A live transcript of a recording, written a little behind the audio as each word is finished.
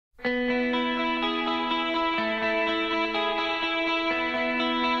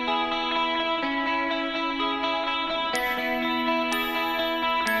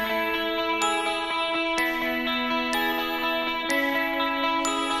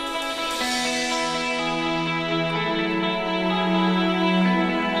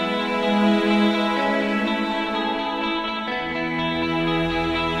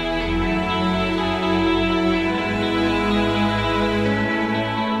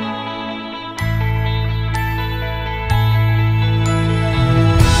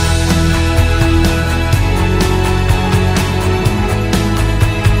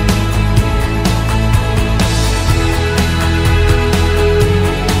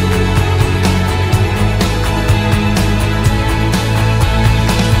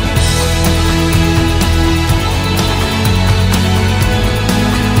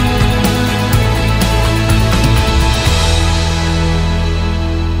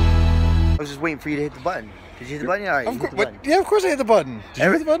waiting for you to hit the button. Did you hit the button? All right, you hit the button. Yeah, of course I hit the button. Did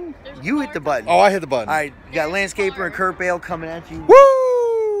you hit the button? You hit the button. Oh, I hit the button. All right, you got Landscaper and Kurt Bale coming at you. Woo!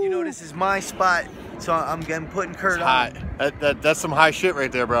 You know this is my spot, so I'm putting Kurt It's on. hot. That's some high shit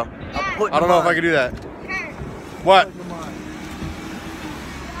right there, bro. I'm putting I don't him know on. if I can do that. What?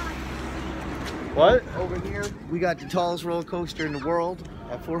 What? Over here, we got the tallest roller coaster in the world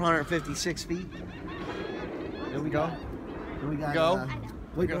at 456 feet. There we go. Then we got,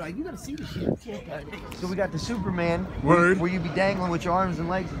 wait, you gotta see the shit. So we got the Superman. Word. Where you be dangling with your arms and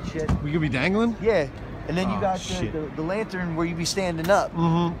legs and shit. We could be dangling? Yeah. And then you Oh, got the lantern where you be standing up.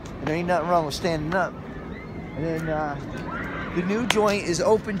 Mm-hmm. And there ain't nothing wrong with standing up. And then the new joint is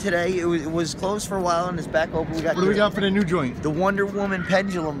open today. It was closed for a while and it's back open. What do we got for the new joint? The Wonder Woman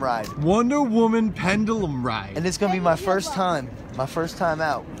pendulum ride. Wonder Woman pendulum ride. And it's gonna be my first time. My first time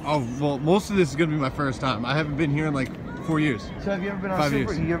out. Oh, well, most of this is gonna be my first time. I haven't been here in like 4 years. So have you ever been on 5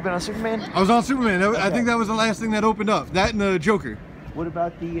 years. You ever been on Superman? I was on Superman. I Okay. think that was the last thing that opened up. That and the Joker. What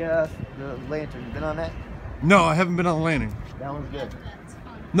about the lantern? You been on that? No, I haven't been on the Lantern. That one's good.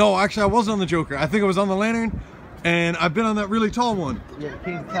 No, actually, I was on the Joker. I think I was on the Lantern, and I've been on that really tall one. Yeah,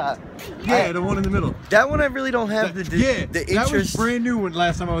 King Cop. Yeah, the one in the middle. That one I really don't have the that was interest. brand new when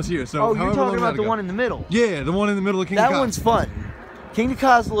last time I was here. So Oh, you're however talking long about that the ago. one in the middle. Yeah, the one in the middle of King That Kong. one's fun. King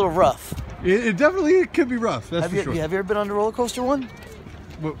Ka's a little rough. It definitely could be rough. That's Have for you, sure. have you ever been on the roller coaster one?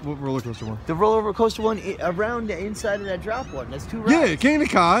 What roller coaster one? The roller coaster one around the inside of that drop one. That's two rides. Yeah, King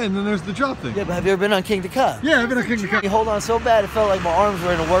Ka, and then there's the drop thing. Yeah, but have you ever been on King Ka? Yeah, I've been on King Ka. You hold on so bad, it felt like my arms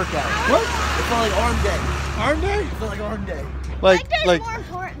were in a workout. What? It felt like arm day. Arm day? It felt like arm day. Like more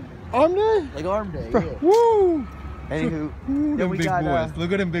important. arm day? Like arm day, Bro, yeah. woo! Anywho, Ooh, then them we big got, boys.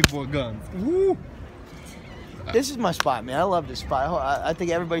 Look at them big boy guns. Woo! this is my spot, man. I love this spot. I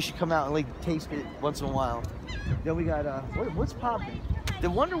think everybody should come out and like taste it once in a while. Then we got, what's popping? The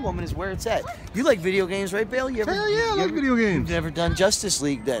Wonder Woman is where it's at. You like video games, right, Bale? You ever, Hell yeah, I like video games. You've never done Justice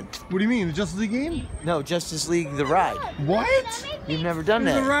League then? What do you mean, the Justice League game? No, Justice League the ride. What? You've never done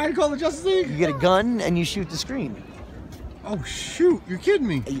There's that. a ride called the Justice League? You get a gun and you shoot the screen. Oh shoot, you're kidding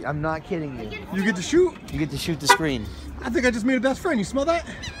me. I'm not kidding you. You get to shoot? You get to shoot the screen. I think I just made a best friend. You smell that?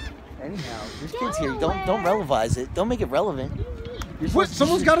 Anyhow, there's kids here. Don't relevize it. Don't make it relevant. What?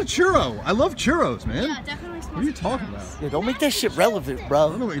 Someone's got a churro. I love churros, man. Yeah, definitely smells. What are you talking about? Yeah, don't make that shit relevant, I don't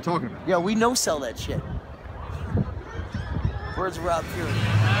bro. know what you're talking about. Yeah, we no sell that shit. Where's Rob Fury?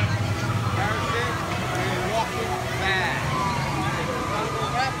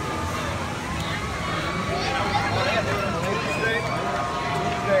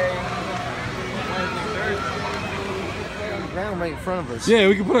 Ground right in front of us. Yeah,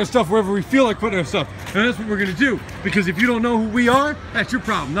 we can put our stuff wherever we feel like putting our stuff. And that's what we're gonna do. Because if you don't know who we are, that's your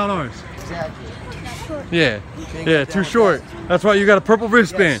problem, not ours. Exactly. Yeah. can't Yeah, get too down with short. That's why you got a purple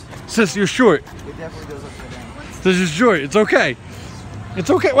wristband. Says you're short. It definitely goes upside down. Says you're short. It's okay. It's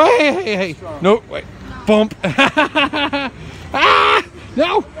okay. Wait, hey. Nope. Wait. Bump. Ah!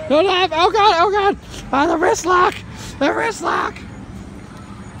 No! No, no! Oh god! Oh god! Ah, the wrist lock! The wrist lock!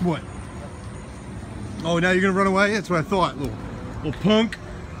 What? Oh, now you're gonna run away? That's what I thought. Little punk.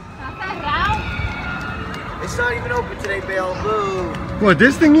 It's not even open today, Bale. Boo. What?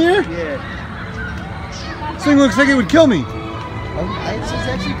 This thing here? Yeah. This thing looks like it would kill me. It's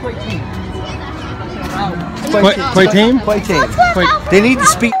actually quite tame. Quite tame? Quite tame. They need to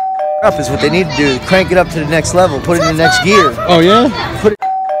speed up is what they need to do. Crank it up to the next level. Put it in the next gear. Oh yeah? Put it.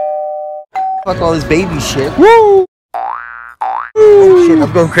 Fuck all this baby shit. Woo! Oh, shit,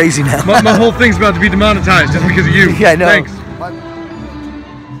 I'm going crazy now. My whole thing's about to be demonetized just because of you. Yeah, I know. Thanks.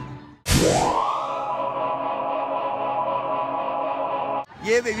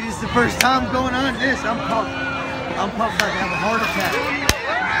 Yeah, baby, this is the first time going on this. I'm pumped. I'm pumped about to have a heart attack.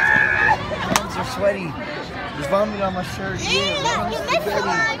 My hands are sweaty. There's vomit on my shirt. Yeah, my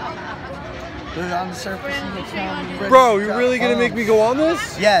Put it on the surface and it's on. Bro, you're really gonna make me go on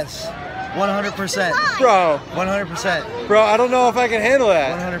this? Yes, 100%. Bro, 100%. bro, I don't know if I can handle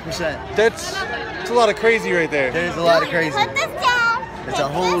that. 100%. That's a lot of crazy right there. There's a lot of crazy. Put this down. It's a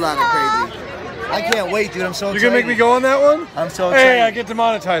whole lot of crazy. I can't wait, dude. I'm so excited. You're gonna make me go on that one? I'm so excited. Hey, I get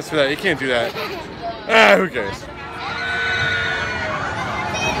demonetized for that. You can't do that. Ah, who cares?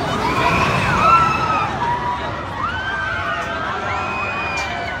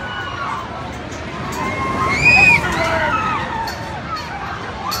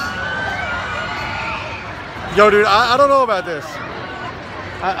 Yo, dude, I don't know about this.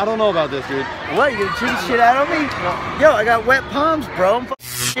 I don't know about this, dude. What? You gonna cheat shit out of me? Yo, I got wet palms, bro. I'm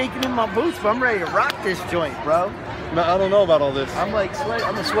shaking in my boots, but I'm ready to rock this joint, bro. No, I don't know about all this. I'm like sweaty.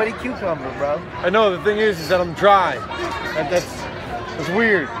 I'm a sweaty cucumber, bro. I know, the thing is that I'm dry. That's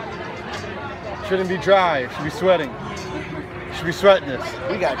weird. Shouldn't be dry. It should be sweating. You should be sweating this.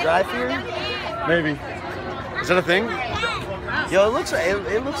 We got dry fear. Maybe. Is that a thing? Yo, it looks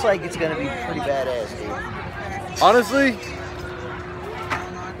like it's gonna be pretty badass, dude. Honestly,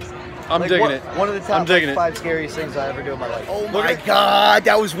 I'm Like, digging it. One of the top I'm digging it. 5 scariest things I ever do in my life. Oh my God,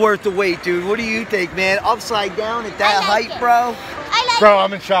 that was worth the wait, dude. What do you think, man? Upside down at that height, bro. Bro,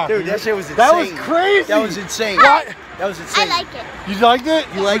 I'm in shock. Dude, that shit was insane. That was crazy. That was insane. What? That was insane. I like it. You liked it?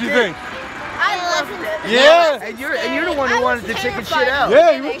 You liked What do you it? think? I love it. Yeah. And you're the one who wanted to chicken shit out.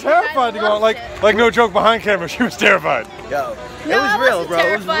 Yeah, you were terrified to go out. Like no joke behind camera. She was terrified. Yo, No, it was real, bro.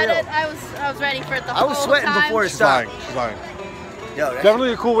 It was terrified. real. I was ready for it the I was whole sweating time. before it She's stopped. lying. She's lying. Yo, that's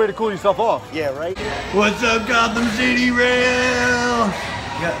Definitely a cool way to cool yourself off. yeah, right? What's up, Gotham City Rail?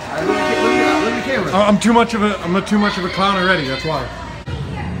 Yeah, look at the camera. I'm too much of a clown already. That's why.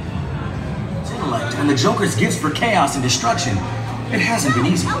 Intellect and the Joker's gifts for chaos and destruction. It hasn't been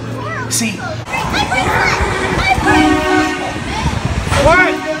easy. See,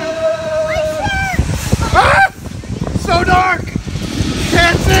 What? Ah! So dark.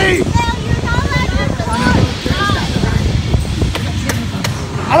 Can't see.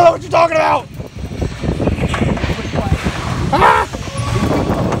 I don't know what you're talking about. Ah!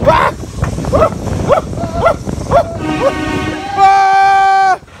 Ah!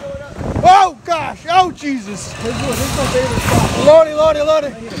 Ah! Oh gosh! Oh Jesus! Lordy, Lordy,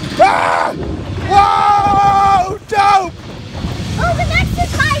 Lordy! Ah! Whoa! Dope! Oh, the next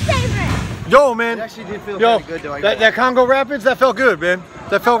is my favorite. Yo, man. It actually did feel Yo, kind of good, though. that Congo Rapids, that felt good, man.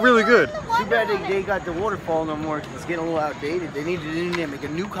 That felt really good. Too bad they got the waterfall no more. It's getting a little outdated. They need to make a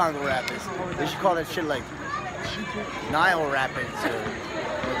new Congo Rapids. They should call that shit like Nile Rapids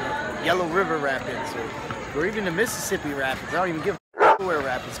or Yellow River Rapids or even the Mississippi Rapids. I don't even give a where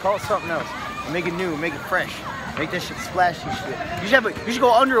Rapids. Call it something else. Make it new. Make it fresh. Make that shit splashy shit. You should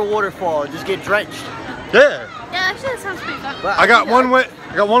go under a waterfall and just get drenched. Yeah. Yeah, actually, that sounds pretty fun. But I got one wet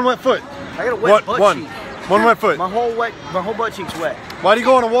foot. I got a wet butt cheek. One wet foot. My whole butt cheek's wet. Why do you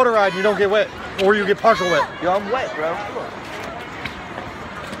go on a water ride and you don't get wet? Or you get partial wet? Yo, I'm wet, bro. Come on.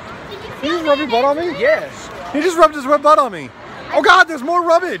 He just rubbed your butt on me? Yes. He just rubbed his wet butt on me. Oh God, there's more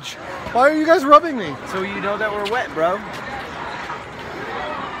rubbage. Why are you guys rubbing me? So you know that we're wet, bro.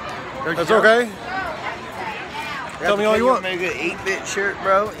 Don't you That's know? okay. Tell me all you want. Make an 8-bit shirt,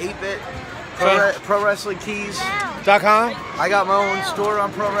 bro. 8-bit. Pro Wrestling Tees. .com? I got my own store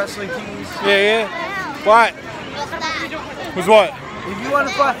on Pro Wrestling Tees. Yeah. What? Who's what?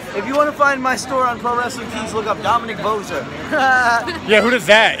 If you want to find my store on Pro Wrestling Tees, look up Dominic Boza. Yeah, who does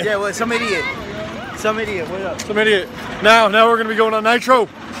that? Yeah, well, some idiot. Some idiot. What up? Some idiot. Now we're gonna be going on Nitro.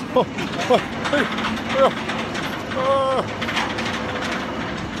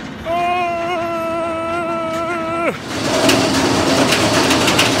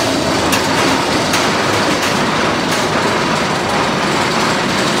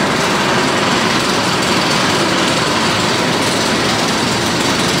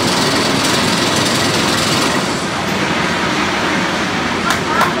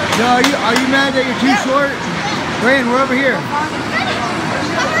 No, are you mad that you're too short? Rand, we're over here.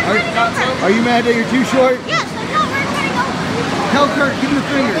 Are you mad that you're too short? Yes, I know where it's gonna go. Tell Kurt, give him the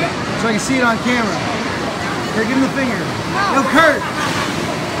finger so I can see it on camera. Kurt, give him the finger. No, Kurt,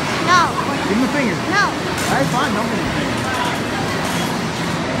 No, give him the finger. no. All right, fine, don't give him the finger.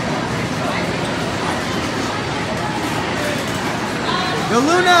 Yo,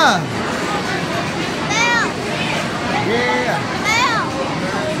 Luna! Bell, Yeah! bell.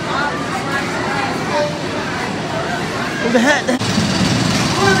 Who the heck?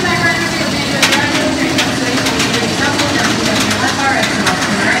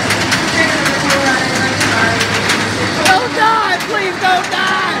 Don't die! Please don't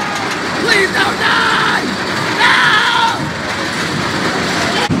die! Please don't die! No!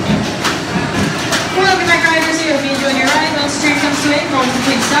 Welcome back, riders. If you enjoy your ride, once the train comes to a roll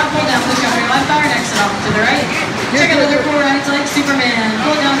complete stop, pull down, push up your left bar, and exit off to the right. Check out other cool rides like Superman.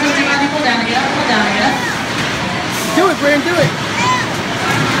 Pull down, push your body, pull down to get up, pull down to get up. Do it, Brand, do it!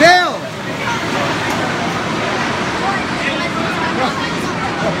 Bill!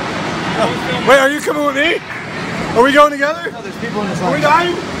 Wait, are you coming with me? Are we going together? No, there's people in this Are we line.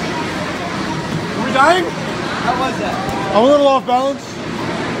 dying? Are we dying? How was that? I'm a little off balance.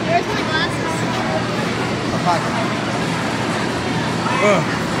 Where's my glasses?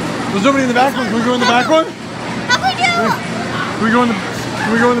 There's nobody in the back one. Can we go in the back one? How we do? Can we go in the?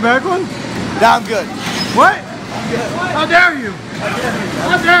 Can we go in the back one? Nah, I'm good. What? How dare you?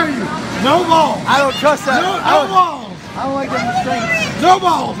 How dare you? No balls. I don't trust that. No I balls. don't like them restraints. No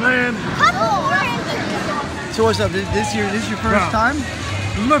balls, man. Couple. So what's up? This your first time?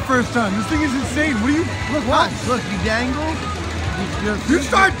 This is my first time. This thing is insane. What do you, look, watch. Look, you dangle. You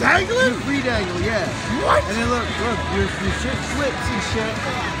start dangling? You free dangle, yeah. What? And then look, your shit flips and shit.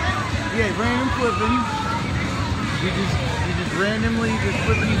 Yeah, random flipping. You just randomly just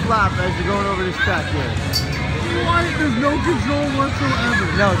flippity flop as you're going over this track here. Why? There's no control whatsoever.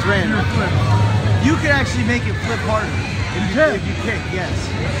 No, it's random. Your flip. You can actually make it flip harder can? if you kick, yes.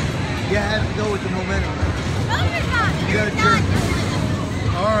 You have to go with the momentum. You gotta jerk.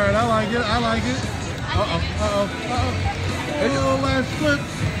 All right, I like it. I like it. Oh, last flip.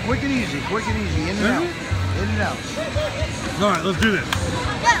 Quick and easy, in and out. In and out. All right, let's do this. The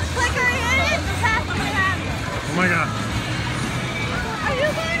quicker you hit it, the faster it happens. Oh my God. Are you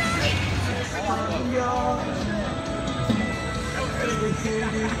going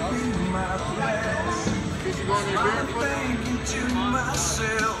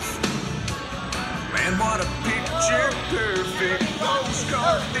Man, what a picture perfect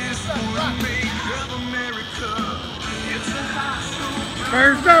postcard this would be of America. It's a high school.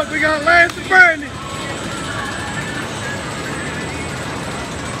 First up, we got Lance and Brandy.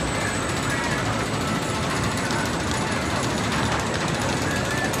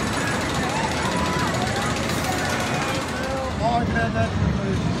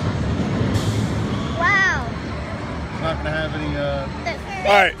 Wow. Not gonna have any. That's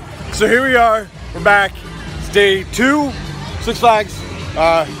All right, so here we are. We're back. It's day 2, Six Flags.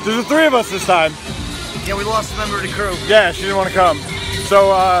 There's the 3 of us this time. Yeah, we lost a member of the crew. Yeah, she didn't want to come. So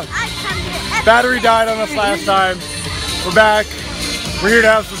battery died on us last time. We're back. We're here to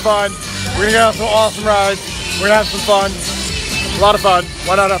have some fun. We're gonna get on some awesome rides. We're gonna have some fun. A lot of fun.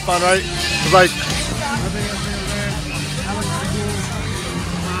 Why not have fun, right? It's like.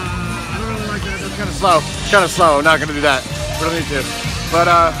 Kind of slow. Kind of slow. I'm not gonna do that. We don't need to. But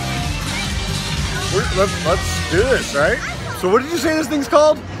let's do this, right? So what did you say this thing's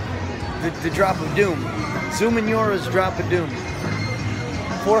called? The drop of doom. Zoomanura's drop of doom.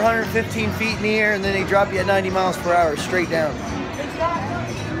 415 feet in the air, and then they drop you at 90 miles per hour straight down.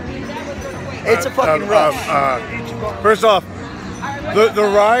 It's a fucking rush. First off,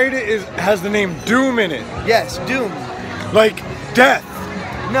 the ride has the name Doom in it. Yes, doom. Like death.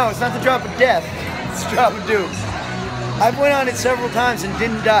 No, it's not the drop of death. It's the drop of doom. I've went on it several times and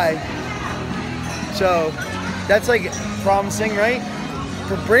didn't die. So that's like promising, right?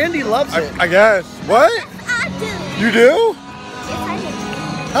 But Brandy loves it. I guess. What? I do. You do?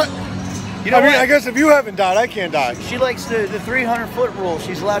 Yes, I do. You know I mean, what? I guess if you haven't died, I can't die. She likes the 300-foot rule.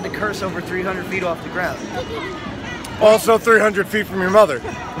 She's allowed to curse over 300 feet off the ground. Also 300 feet from your mother.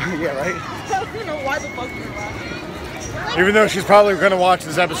 Yeah, right? Even though she's probably going to watch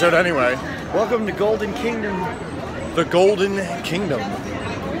this episode anyway. Welcome to Golden Kingdom. The Golden Kingdom.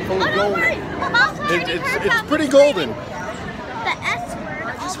 Full of gold. It's pretty golden. The S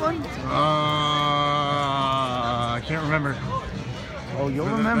word. This one? I can't remember. Oh, you'll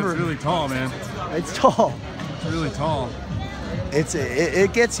remember. That's really tall, man. It's tall. It's really tall.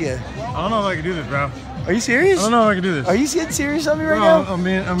 It gets you. I don't know if I can do this, bro. Are you serious? I don't know if I can do this. Are you getting serious on me right No, now? I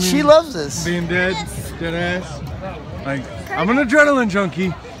mean, she loves this. Being dead ass. Like, I'm an adrenaline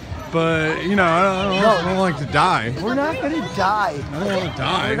junkie, but you know, I don't like to die. We're not gonna die. I don't want to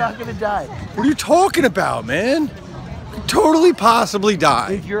die. We're not gonna die. What are you talking about, man? You could totally possibly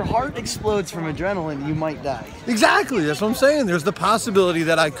die. If your heart explodes from adrenaline, you might die. Exactly, that's what I'm saying. There's the possibility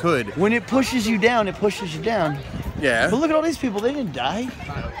that I could. When it pushes you down, it pushes you down. Yeah. But look at all these people, they didn't die.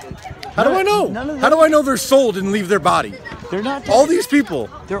 How do I know? None of them. How do I know their soul didn't leave their body? They're not dead. All these people.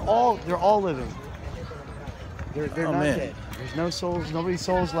 They're all living. They're Oh, not man. dead. There's no souls, nobody's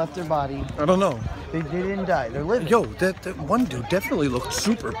souls left their body. I don't know. They didn't die. They're living. Yo, that one dude definitely looked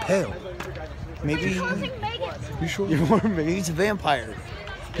super pale. Maybe You sure? maybe he's a vampire.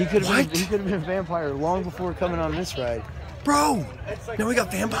 He could have What? been a vampire long before coming on this ride. Bro, now we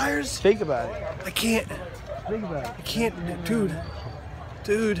got vampires? Think about it. I can't, Think about it. dude.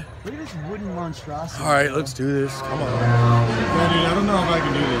 Dude. Look at this wooden monstrosity. All right, let's do this. Come on. Yeah, dude, I don't know if I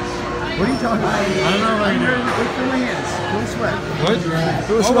can do this. What are you talking about? I don't know if I can do it. Look for my hands. Feel sweat. What?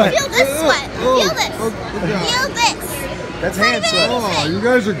 Feel sweat. Feel this sweat. Feel this. Feel this. That's hand sweat. Oh, you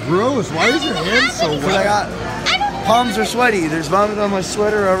guys are gross. Why is your hand so Because I wet? got palms are sweaty. There's vomit on my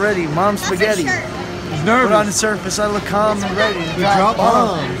sweater already. Mom's spaghetti. He's But on the nervous. surface, I look calm and ready to drop drop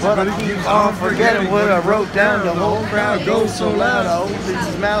bombs. bombs. But I keep on forgetting what I wrote down. The whole crowd goes so loud. I open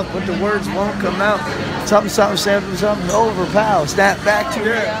his mouth, but the words won't come out. Something, something, something, something over, pow. Snap back to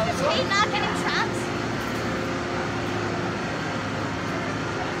reality. Are you not getting shots?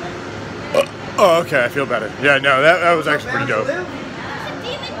 Oh, okay, I feel better. Yeah, no, that was actually pretty dope.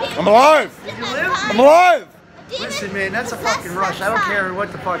 I'm alive! I'm alive! Listen, man, that's a fucking rush. I don't care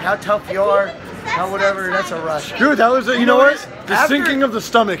what the fuck, how tough you are, how whatever, that's a rush. Dude, that was, you know what? The After- sinking of the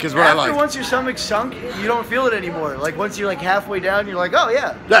stomach is what I After like. once your stomach's sunk, you don't feel it anymore. Like once you're like halfway down, you're like, oh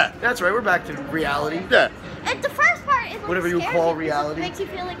yeah, Yeah. that's right, we're back to reality. Yeah. And the first part is when Whatever it you scares call because it reality. makes you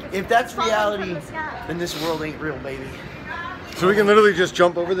feel like you're If that's falling reality, from the sky. then this world ain't real, baby. So we can literally just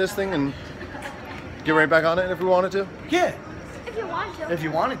jump over this thing and get right back on it if we wanted to? Yeah, If you want to. if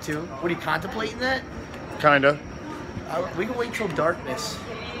you wanted to. What are you contemplating that? Kinda. We can wait till darkness.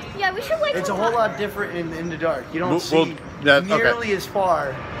 Yeah, we should wait. It's a till whole dark. lot different in the dark. You don't Well, see yeah, okay. nearly as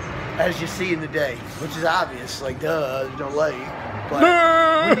far as you see in the day, which is obvious. Like, duh, there's no light. But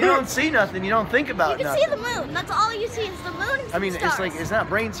when you don't see nothing, you don't think about You can nothing. see the moon. That's all you see is the moon. I mean, stars. it's like, it's not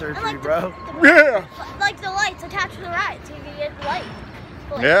brain And, surgery, like, bro. Yeah. Like the lights attached to the ride, so you can get light.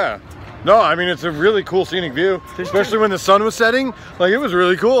 Like, Yeah. No, I mean, it's a really cool scenic view, especially when the sun was setting. Like, it was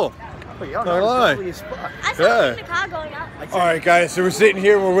really cool. But y'all Not know lie. it's lovely as fuck. I saw Yeah. it in the car going up. All right, guys, so we're sitting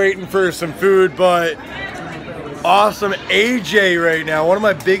here, we're waiting for some food, but awesome AJ right now. One of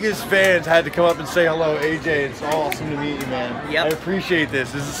my biggest fans had to come up and say hello. AJ, it's awesome to meet you, man. Yep. I appreciate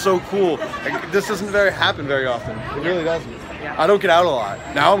this. This is so cool. Like, this doesn't happen very often. It really doesn't. I don't get out a lot.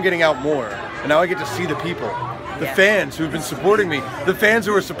 Now I'm getting out more, and now I get to see the people, the fans who've been supporting me, the fans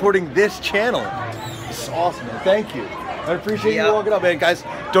who are supporting this channel. This is awesome, man. Thank you. I appreciate you Yep. walking up, man. Guys,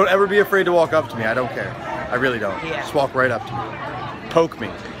 don't ever be afraid to walk up to me. I don't care. I really don't. Yeah. Just walk right up to me. Poke me.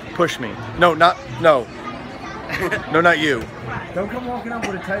 Push me. No, not no. No, not you. Don't come walking up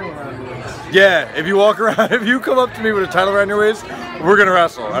with a title around your waist. Yeah, if you walk around, if you come up to me with a title around your waist, we're gonna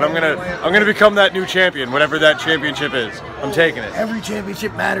wrestle, and I'm gonna become that new champion, whatever that championship is. I'm taking it. Every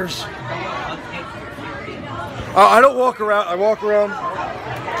championship matters. I don't walk around. I walk around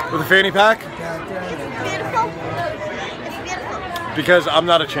with a fanny pack It's beautiful. It's beautiful. because I'm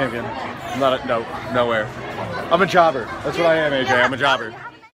not a champion. I'm not a nowhere. I'm a jobber. That's what I am, AJ. I'm a jobber.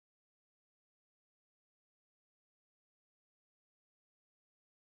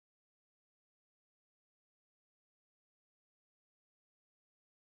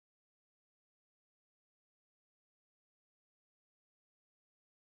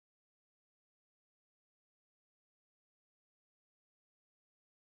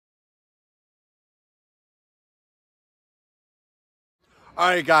 All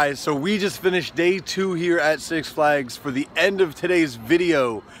right, guys, so we just finished day 2 here at Six Flags. For the end of today's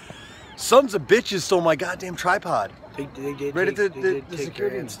video, sons of bitches stole my goddamn tripod. They did. Right at the take your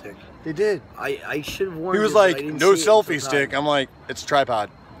security. hand stick. They did. I should have warned He was you, but I like, didn't no see it selfie until stick. time. I'm like, it's a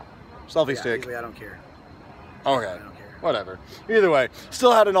tripod. Selfie Yeah, stick. usually I don't care. Okay. I don't care. Whatever. Either way,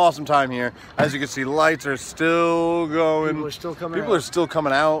 still had an awesome time here. As you can see, lights are still going. People are still coming People out. are still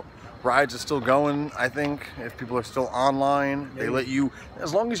coming out. Rides are still going, I think. If people are still online, they let you,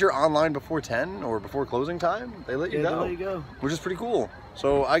 as long as you're online before 10 or before closing time, they let you Yeah, go. they let you go. Which is pretty cool.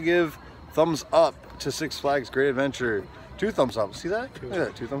 So I give thumbs up to Six Flags Great Adventure. 2 thumbs up. See that? Look at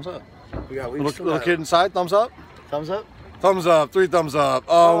that. 2 thumbs up. We Little kid inside, thumbs up. Thumbs up. Thumbs up, 3 thumbs up.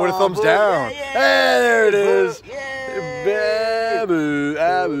 Oh, what a thumbs boo, down. yeah, yeah. Hey, there it is. Yay. Babu,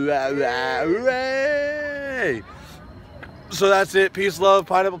 abu, abu, abu, hooray. So that's it. Peace, love,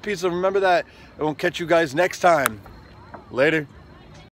 pineapple pizza. Remember that. And we'll catch you guys next time. Later.